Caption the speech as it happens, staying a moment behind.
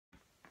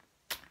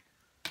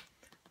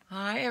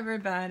Hi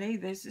everybody,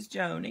 this is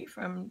Joanie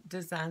from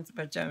Designs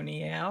by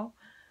Joanie L.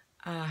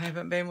 I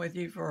haven't been with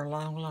you for a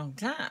long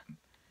time,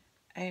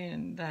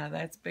 and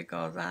that's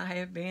because I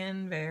have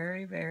been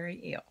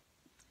very ill.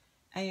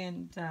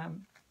 And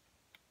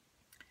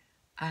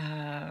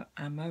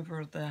I'm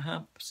over the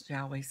hump,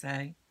 shall we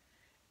say.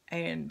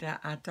 And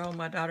I told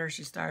my daughter,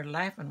 she started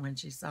laughing when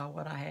she saw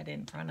what I had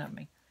in front of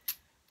me.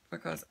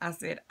 Because I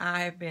said,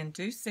 I have been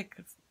too sick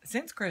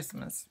since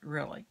Christmas,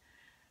 really,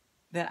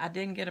 that I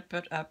didn't get to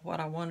put up what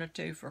I wanted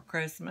to for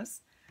Christmas.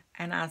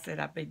 And I said,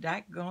 I'd be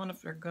daggone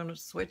if they're going to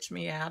switch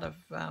me out of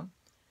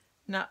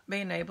not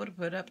being able to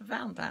put up a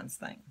Valentine's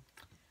thing.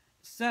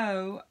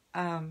 So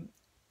I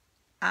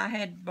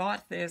had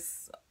bought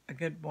this a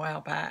good while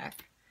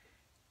back.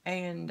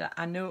 And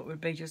I knew it would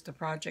be just a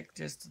project,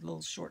 just a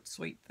little short,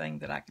 sweet thing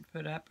that I could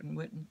put up and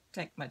wouldn't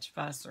take much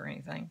fuss or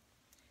anything.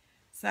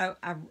 So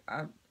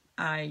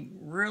I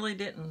really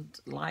didn't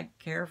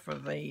care for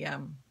the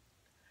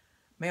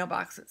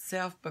mailbox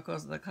itself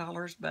because of the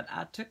colors, but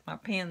I took my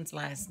pens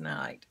last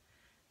night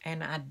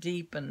and I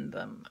deepened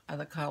them,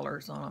 the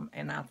colors on them,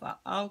 and I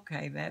thought,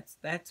 okay,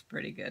 that's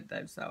pretty good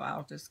though, so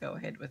I'll just go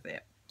ahead with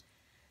it.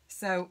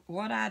 So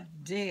what I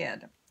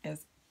did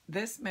is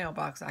this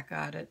mailbox, I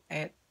got it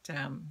at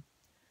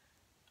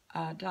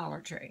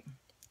Dollar Tree,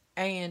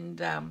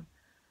 and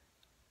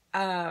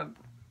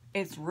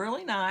it's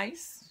really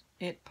nice.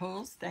 It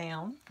pulls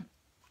down,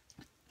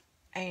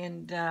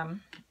 and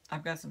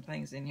I've got some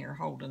things in here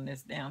holding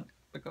this down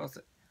because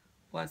it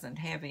wasn't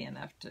heavy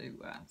enough to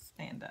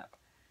stand up.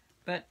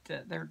 But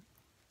they're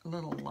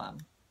little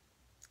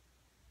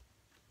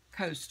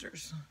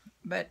coasters.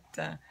 But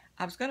I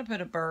was going to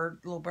put a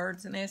little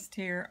bird's nest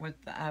here with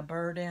a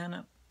bird in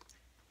it.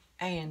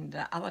 And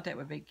I thought that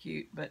would be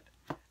cute, but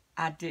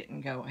I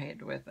didn't go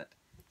ahead with it.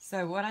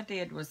 So what I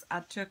did was I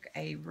took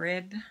a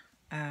red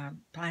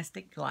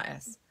plastic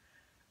glass,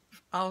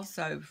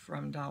 also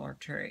from Dollar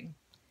Tree,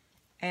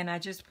 and I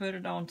just put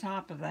it on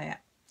top of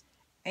that.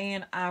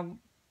 And I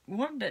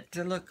wanted it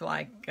to look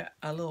like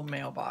a little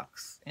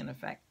mailbox, in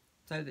effect,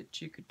 so that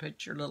you could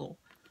put your little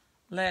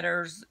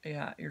letters,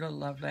 your little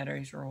love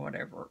letters or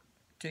whatever,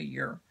 to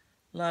your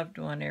loved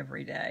one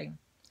every day,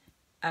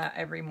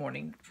 every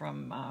morning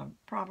from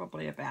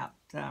probably about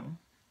the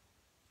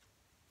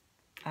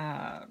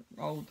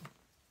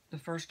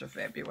 1st of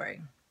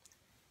February.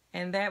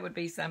 And that would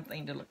be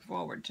something to look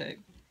forward to.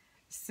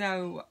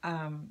 So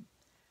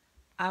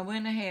I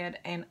went ahead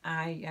and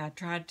I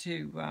tried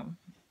to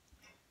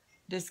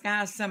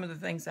disguise some of the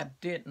things I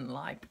didn't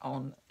like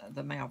on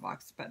the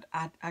mailbox, but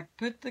I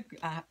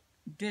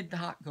did the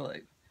hot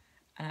glue,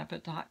 and I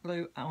put the hot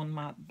glue on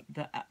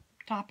the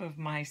top of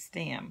my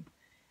stem,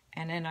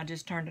 and then I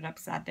just turned it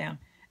upside down,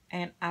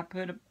 and I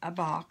put a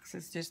box.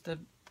 It's just a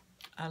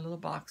little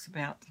box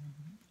about,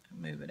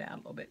 move it out a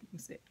little bit, you can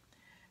see it,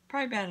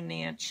 probably about 1.5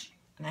 inches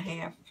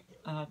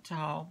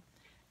tall,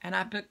 and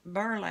I put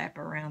burlap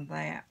around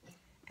that,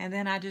 and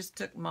then I just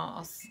took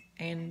moss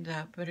and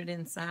put it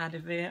inside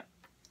of it.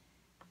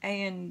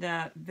 And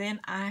then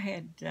I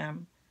had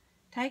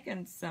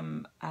taken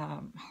some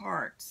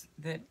hearts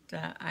that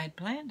I had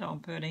planned on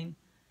putting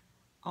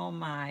on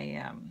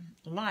my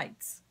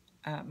lights,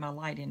 my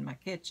light in my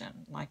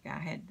kitchen, like I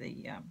had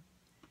the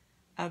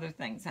other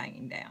things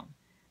hanging down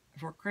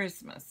for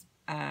Christmas,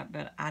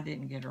 but I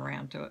didn't get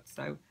around to it.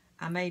 So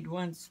I made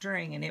one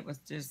string, and it was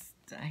just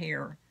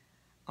here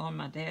on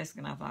my desk,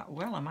 and I thought,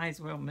 well, I might as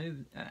well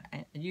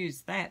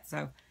use that.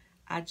 So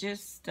I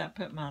just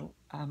put my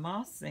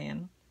moss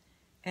in.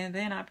 And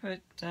then I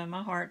put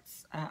my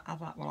hearts, I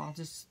thought, well, I'll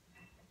just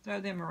throw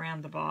them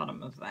around the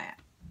bottom of that.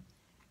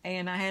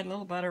 And I had a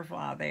little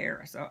butterfly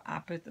there, so I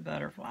put the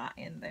butterfly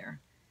in there.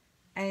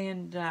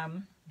 And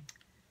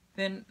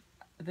then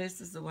this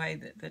is the way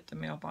that the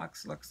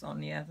mailbox looks on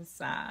the other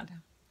side.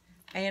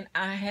 And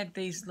I had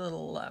these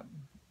little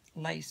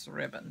lace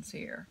ribbons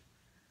here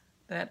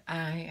that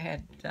I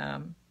had,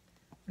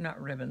 not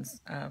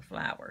ribbons,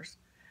 flowers.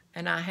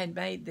 And I had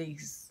made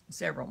these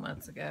several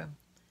months ago.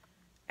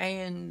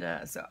 And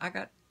so I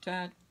got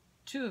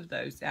 2 of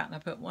those out, and I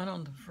put one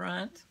on the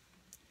front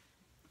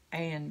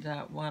and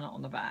one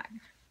on the back.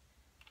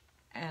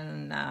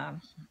 And I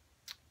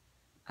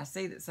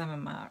see that some of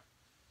my,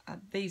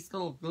 these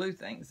little glue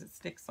things that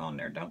sticks on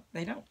there,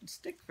 they don't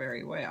stick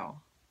very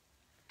well.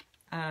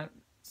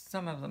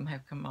 Some of them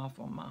have come off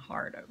on my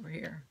heart over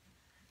here.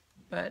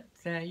 But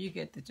you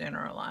get the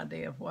general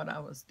idea of what I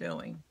was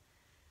doing.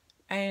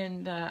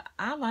 And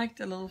I like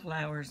the little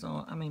flowers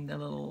on, the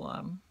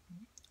little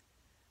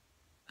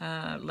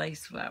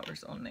lace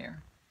flowers on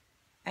there.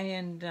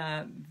 And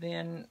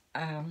then,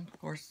 of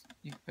course,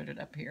 you put it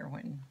up here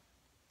when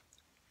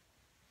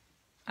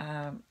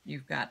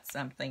you've got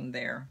something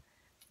there.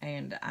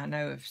 And I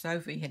know if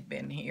Sophie had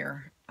been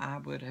here, I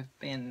would have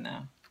been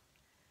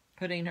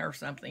putting her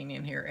something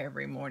in here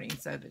every morning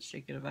so that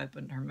she could have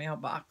opened her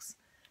mailbox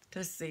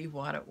to see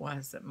what it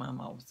was that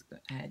Mama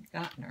had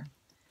gotten her.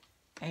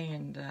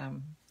 And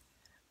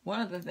one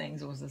of the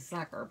things was a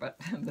sucker, but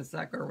the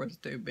sucker was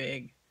too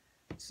big.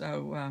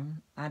 So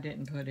I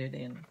didn't put it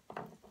in.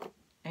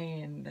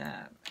 And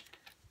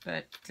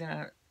but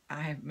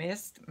I have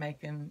missed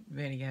making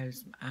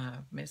videos.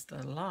 I've missed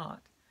a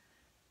lot,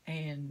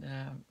 and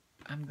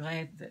I'm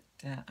glad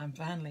that I'm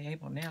finally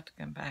able now to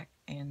come back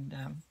and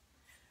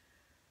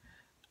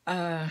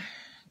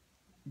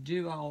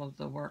do all of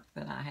the work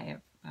that I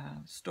have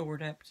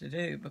stored up to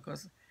do,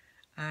 because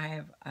I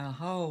have a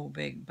whole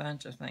big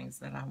bunch of things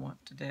that I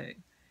want to do.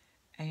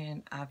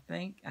 And I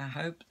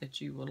hope that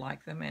you will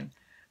like them. And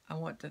I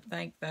want to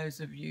thank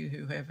those of you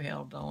who have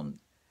held on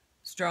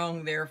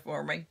strong there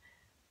for me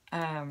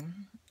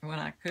when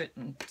I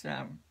couldn't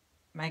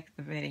make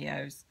the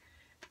videos,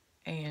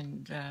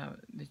 and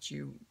that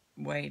you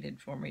waited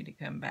for me to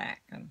come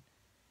back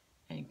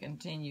and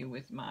continue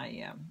with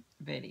my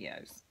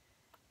videos.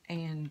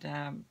 And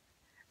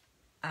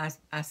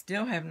I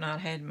still have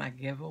not had my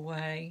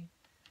giveaway,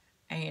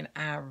 and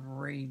I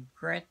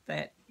regret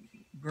that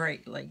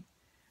greatly.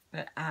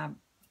 But I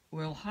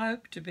will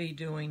hope to be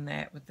doing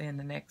that within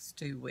the next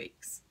 2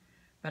 weeks.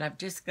 But I've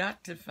just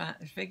got to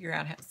figure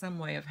out some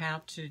way of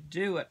how to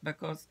do it,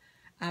 because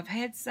I've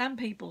had some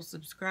people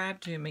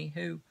subscribe to me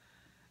who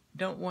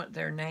don't want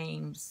their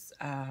names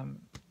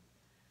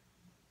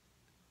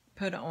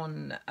put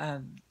on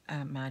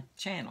my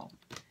channel.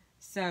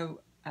 So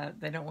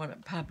they don't want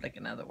it public,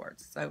 in other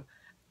words. So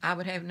I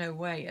would have no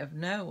way of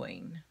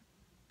knowing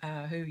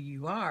who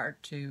you are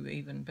to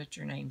even put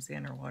your names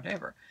in or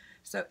whatever.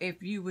 So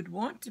if you would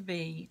want to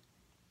be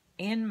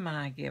in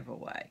my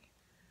giveaway,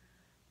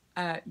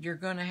 you're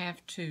going to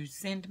have to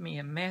send me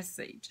a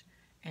message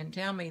and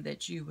tell me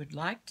that you would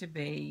like to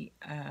be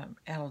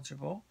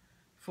eligible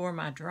for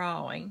my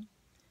drawing.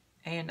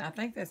 And I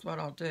think that's what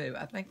I'll do.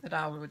 I think that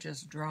I will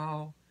just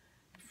draw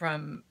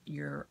from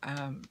your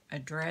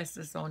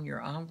addresses on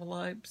your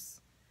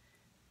envelopes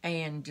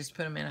and just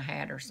put them in a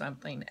hat or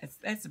something.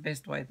 That's the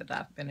best way that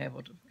I've been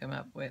able to come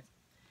up with.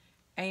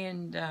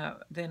 And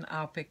then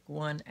I'll pick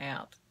one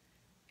out,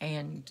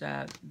 and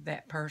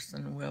that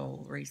person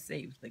will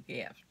receive the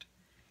gift.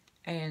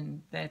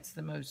 And that's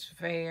the most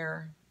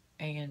fair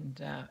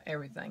and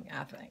everything,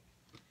 I think.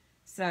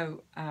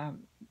 So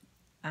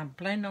I'm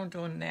planning on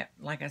doing that,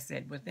 like I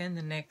said, within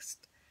the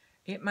next,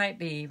 it might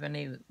be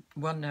even,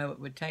 well, no, it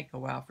would take a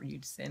while for you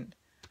to send.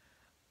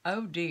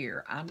 Oh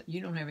dear,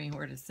 you don't have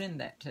anywhere to send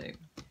that to.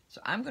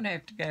 So I'm going to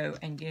have to go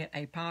and get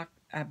a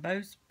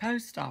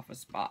post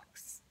office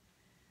box.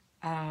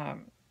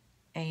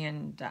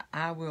 And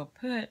I will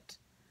put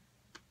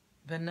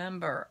the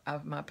number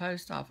of my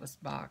post office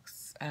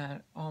box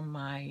on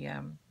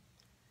my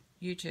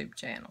YouTube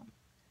channel,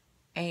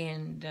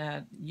 and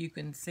you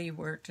can see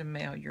where to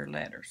mail your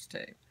letters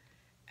to.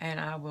 And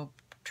I will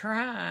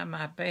try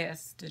my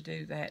best to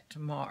do that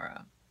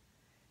tomorrow,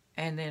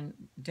 and then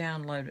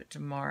download it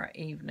tomorrow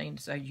evening,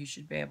 so you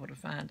should be able to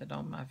find it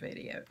on my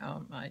video,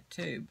 on my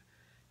tube,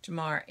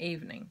 tomorrow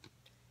evening.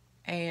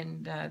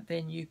 And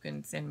then you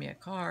can send me a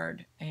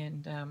card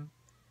and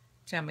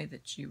tell me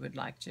that you would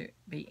like to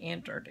be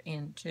entered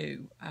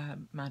into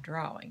my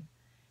drawing.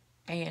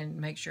 And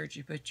make sure that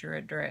you put your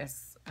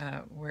address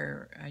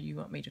where you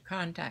want me to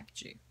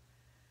contact you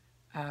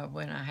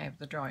when I have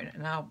the drawing.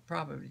 And I'll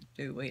probably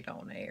do it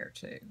on air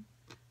too,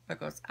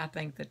 because I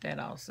think that that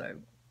also,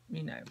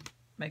 you know,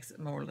 makes it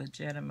more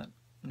legitimate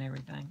and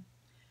everything.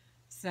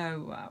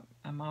 So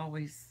I'm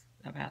always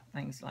about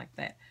things like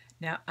that.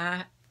 Now,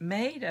 I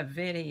made a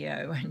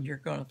video, and you're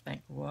going to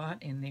think,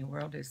 what in the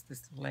world is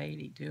this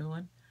lady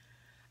doing?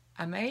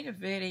 I made a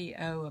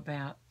video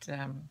about,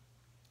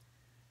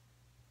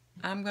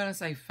 I'm going to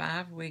say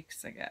 5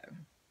 weeks ago.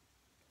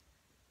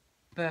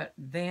 But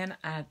then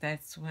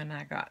that's when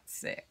I got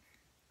sick.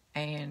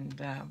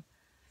 And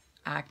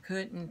I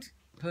couldn't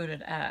put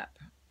it up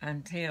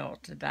until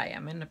today.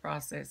 I'm in the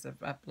process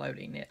of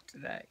uploading it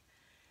today.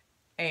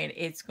 And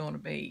it's going to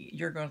be,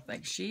 you're going to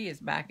think she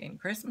is back in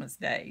Christmas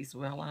days.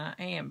 Well, I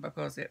am,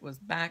 because it was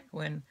back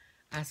when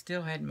I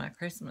still had my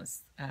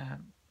Christmas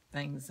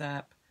things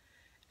up.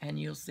 And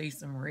you'll see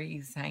some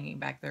wreaths hanging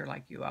back there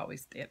like you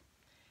always did.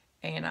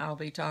 And I'll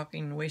be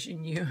talking,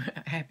 wishing you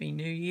a Happy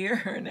New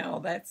Year and all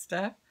that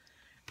stuff.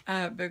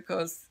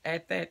 Because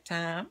at that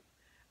time,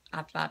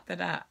 I thought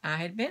that I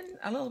had been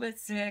a little bit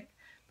sick,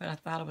 but I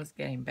thought I was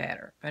getting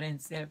better. But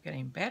instead of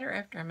getting better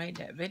after I made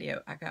that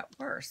video, I got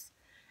worse.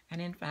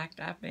 And in fact,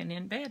 I've been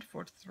in bed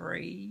for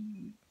three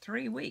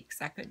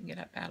weeks. I couldn't get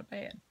up out of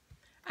bed.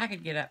 I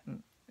could get up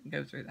and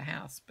go through the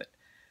house, but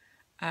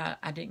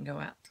I didn't go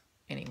out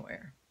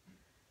anywhere.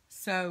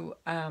 So,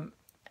 and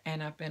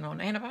I've been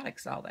on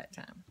antibiotics all that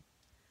time.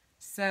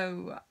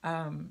 So,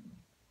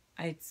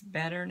 it's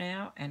better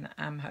now, and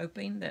I'm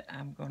hoping that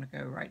I'm going to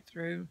go right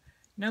through.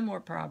 No more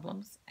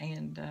problems.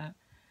 And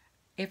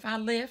if I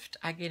lift,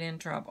 I get in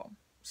trouble.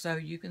 So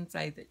you can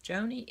say that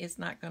Joanie is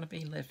not going to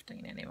be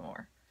lifting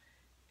anymore.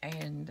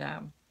 And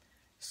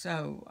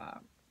so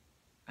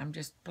I'm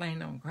just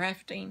planning on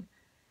crafting,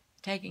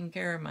 taking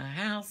care of my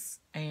house,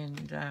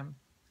 and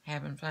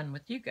having fun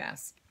with you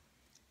guys.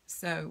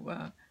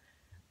 So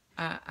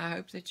I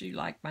hope that you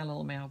like my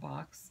little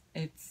mailbox.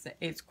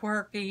 It's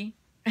quirky,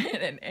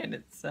 and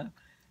it's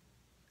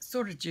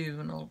sort of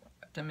juvenile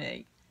to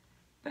me.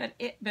 but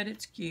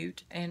it's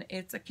cute, and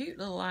it's a cute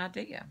little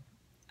idea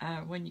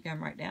when you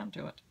come right down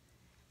to it.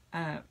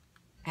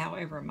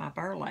 However, my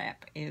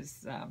burlap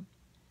is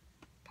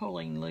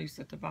pulling loose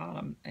at the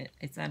bottom.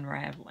 It's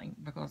unraveling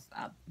because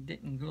I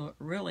didn't glue it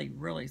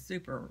really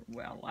super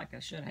well like I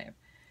should have.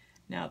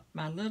 Now,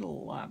 my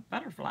little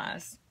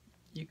butterflies,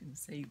 you can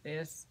see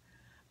this.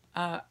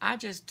 I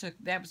just took,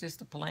 that was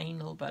just a plain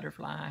little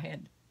butterfly I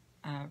had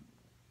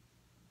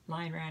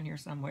lying around here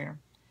somewhere.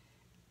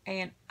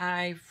 And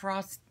I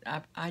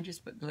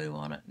just put glue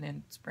on it and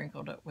then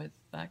sprinkled it with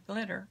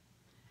glitter.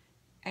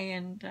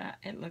 And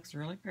it looks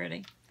really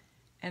pretty.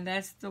 And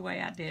that's the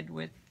way I did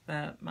with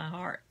my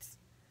hearts.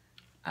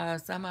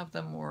 Some of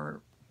them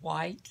were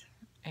white,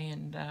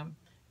 and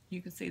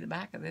you can see the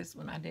back of this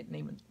one. I didn't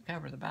even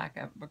cover the back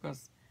of it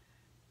because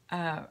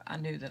I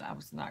knew that I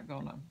was not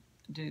going to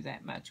do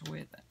that much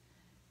with it.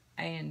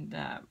 And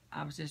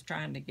I was just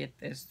trying to get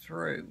this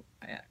through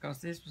because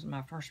this was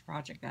my first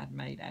project I'd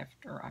made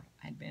after I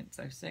had been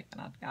so sick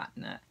and I'd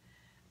gotten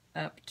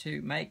up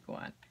to make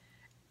one.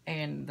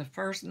 And the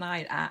first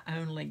night I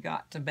only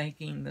got to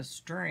making the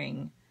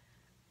string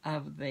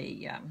of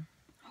the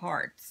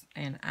hearts,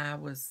 and I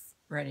was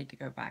ready to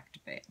go back to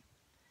bed.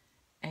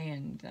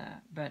 And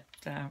but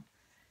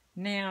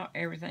now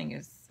everything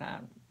is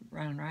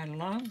running right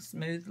along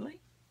smoothly,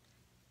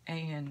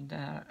 and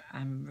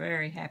I'm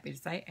very happy to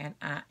say, and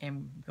I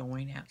am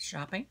going out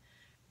shopping.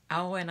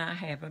 Oh, and I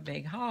have a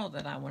big haul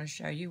that I want to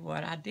show you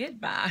what I did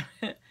buy.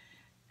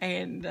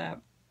 And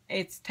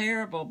it's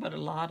terrible, but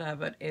a lot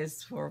of it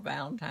is for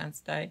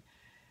Valentine's Day.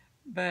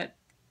 But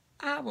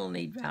I will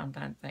need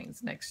Valentine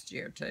things next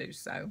year too,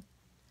 so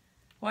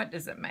what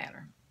does it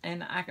matter?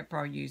 And I could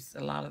probably use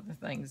a lot of the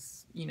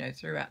things, you know,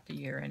 throughout the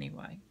year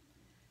anyway.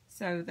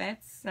 So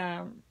that's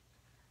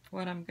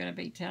what I'm going to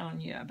be telling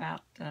you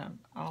about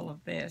all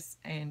of this.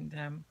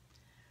 And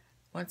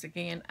once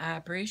again, I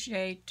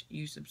appreciate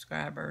you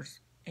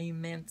subscribers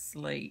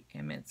immensely,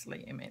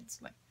 immensely,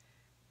 immensely.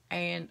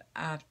 And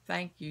I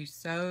thank you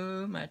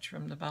so much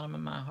from the bottom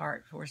of my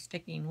heart for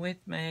sticking with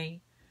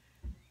me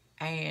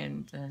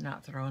and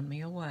not throwing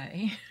me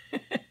away.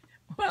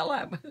 Well,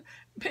 I've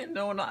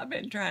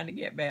been trying to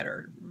get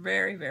better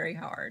very, very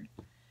hard.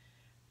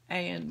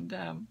 And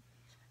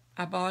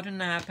I bought an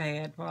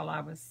iPad while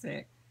I was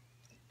sick.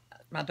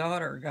 My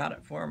daughter got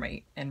it for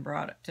me and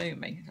brought it to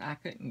me. I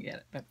couldn't get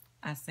it, but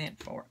I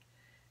sent for it.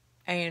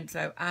 And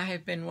so I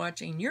have been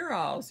watching your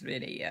all's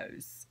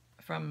videos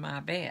from my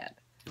bed.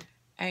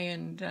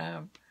 And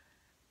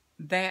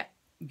that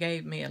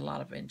gave me a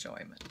lot of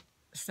enjoyment.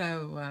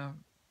 So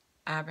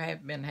I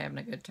have been having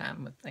a good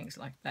time with things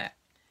like that.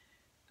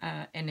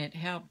 And it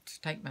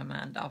helped take my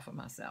mind off of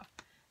myself.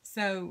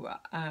 So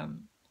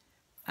I'm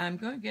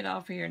going to get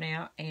off here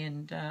now,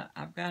 and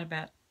I've got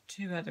about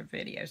 2 other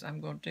videos.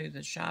 I'm going to do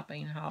the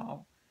shopping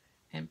haul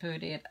and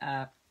put it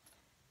up,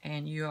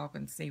 and you all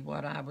can see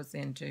what I was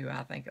into.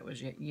 I think it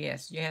was,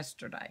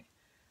 yesterday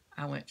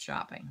I went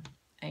shopping,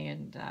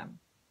 and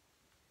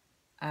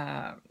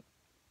I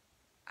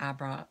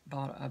bought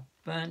a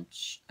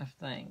bunch of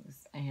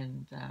things,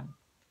 and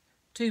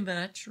too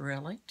much,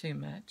 really, too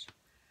much.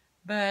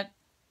 But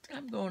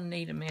I'm going to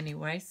need them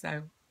anyway,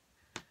 so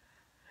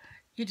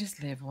you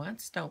just live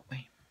once, don't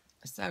we?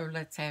 So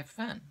let's have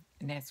fun.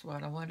 And that's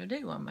what I want to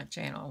do on my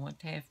channel. I want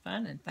to have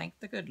fun and thank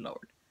the good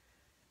Lord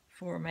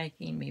for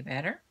making me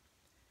better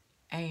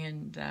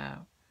and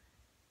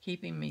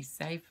keeping me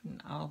safe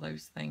and all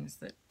those things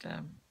that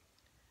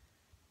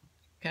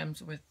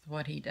comes with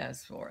what He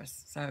does for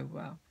us.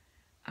 So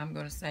I'm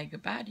going to say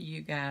goodbye to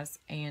you guys,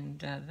 and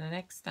the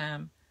next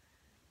time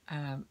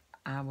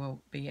I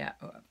will be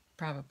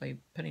probably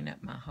putting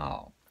up my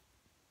haul,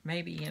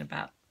 maybe in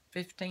about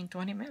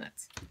 15-20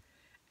 minutes.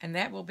 And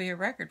that will be a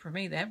record for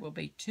me. That will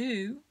be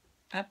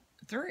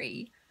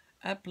 3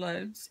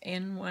 uploads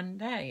in one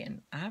day,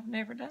 and I've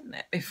never done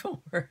that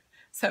before.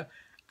 So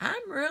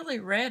I'm really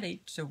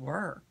ready to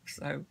work.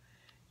 So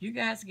you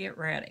guys get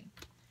ready.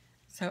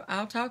 So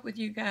I'll talk with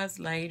you guys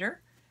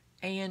later,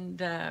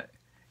 and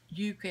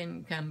you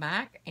can come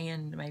back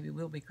and maybe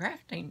we'll be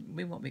crafting.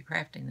 We won't be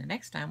crafting the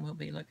next time. We'll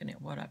be looking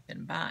at what I've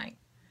been buying.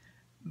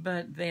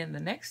 But then the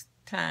next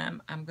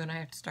time, I'm going to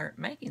have to start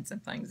making some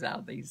things out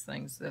of these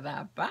things that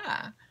I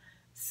buy.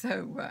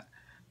 So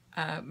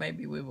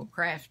maybe we will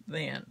craft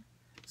then.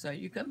 So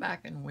you come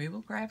back and we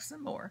will craft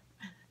some more.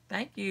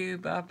 Thank you.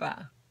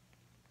 Bye-bye.